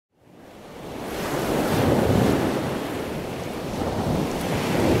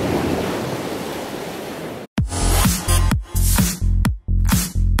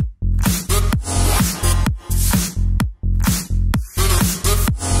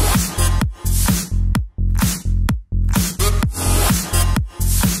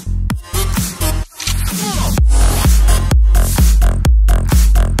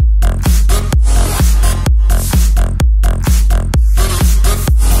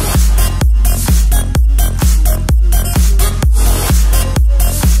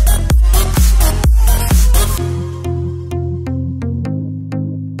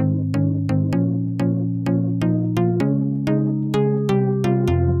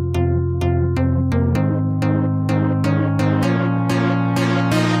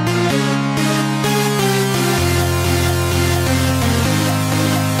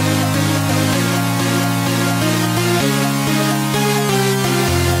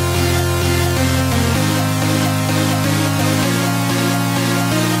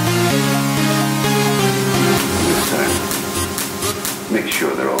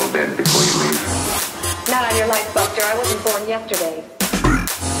bed before you leave? Not on your life, Buster. I wasn't born yesterday.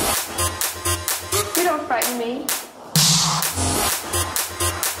 You don't frighten me.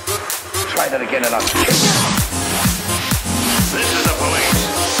 Try that again and I'll kill you. This is the police.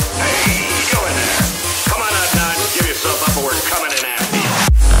 Hey, go in there. Come on out now and give yourself up or we're coming in after you.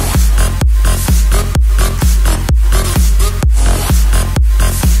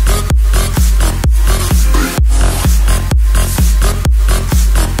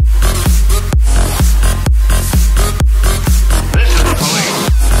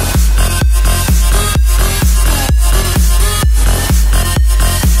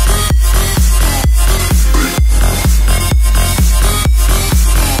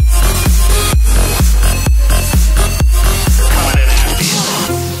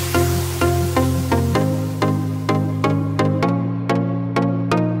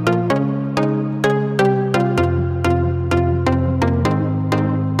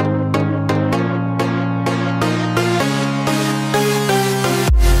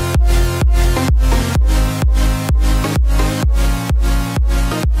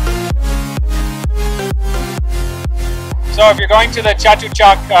 So if you're going to the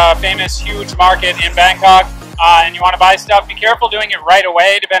Chatuchak, famous huge market in Bangkok, and you want to buy stuff, be careful doing it right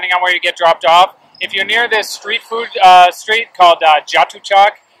away, depending on where you get dropped off. If you're near this street food street called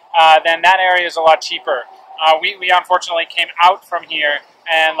Chatuchak, then that area is a lot cheaper. We unfortunately came out from here,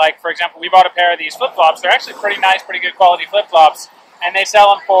 and like, for example, we bought a pair of these flip-flops. They're actually pretty nice, pretty good quality flip-flops, and they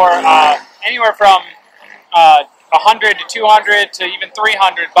sell them for anywhere from 100 to 200 to even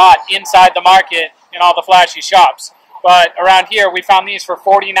 300 baht inside the market in all the flashy shops. But around here, we found these for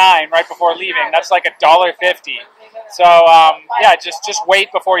 49 right before leaving. That's like $1.50. So yeah, just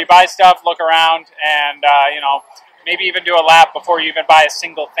wait before you buy stuff. Look around, and you know, maybe even do a lap before you even buy a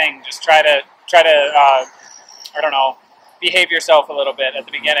single thing. Just try to I don't know, behave yourself a little bit at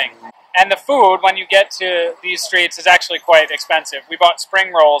the beginning. And the food, when you get to these streets, is actually quite expensive. We bought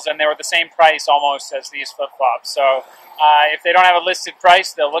spring rolls, and they were the same price almost as these flip-flops. So if they don't have a listed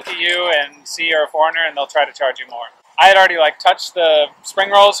price, they'll look at you and see you're a foreigner, and they'll try to charge you more. I had already touched the spring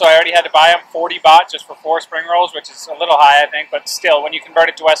rolls, so I already had to buy them 40 baht just for 4 spring rolls, which is a little high, I think, but still, when you convert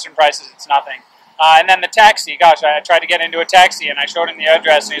it to Western prices, it's nothing. And then the taxi, gosh, I tried to get into a taxi, and I showed him the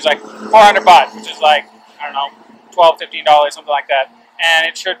address, and he's like, 400 baht, which is like, I don't know, $12, $15, something like that. And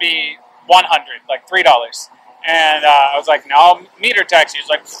it should be 100, like $3. And I was like, no, meter taxi. He's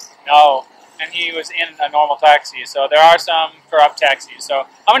like, no. And he was in a normal taxi. So there are some corrupt taxis. So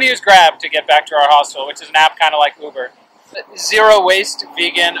I'm going to use Grab to get back to our hostel, which is an app kind of like Uber. Zero waste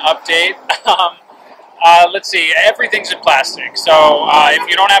vegan update. Let's see, everything's in plastic. So if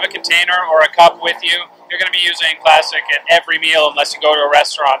you don't have a container or a cup with you, you're going to be using plastic at every meal unless you go to a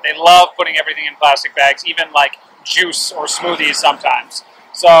restaurant. They love putting everything in plastic bags, even like juice or smoothies sometimes.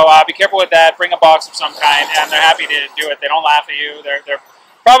 So be careful with that. Bring a box of some kind, and they're happy to do it. They don't laugh at you. They're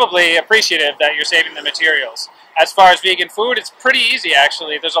probably appreciative that you're saving the materials. As far as vegan food, it's pretty easy,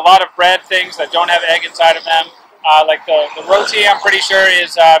 actually. There's a lot of bread things that don't have egg inside of them. Like the roti, I'm pretty sure,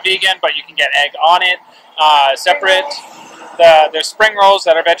 is vegan, but you can get egg on it separate. There's spring rolls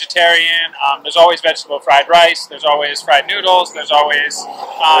that are vegetarian. There's always vegetable fried rice. There's always fried noodles. There's always...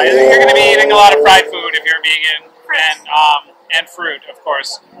 you're going to be eating a lot of fried food if you're vegan, and fruit, of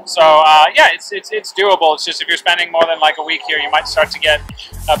course. So yeah, it's doable. It's just if you're spending more than like a week here, you might start to get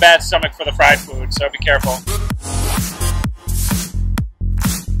a bad stomach for the fried food. So be careful.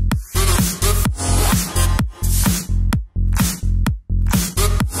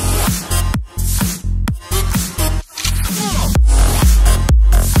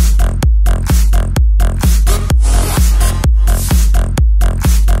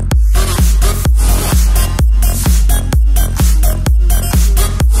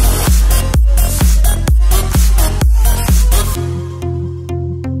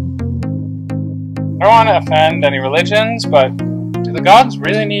 I don't want to offend any religions, but do the gods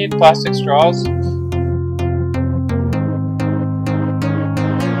really need plastic straws?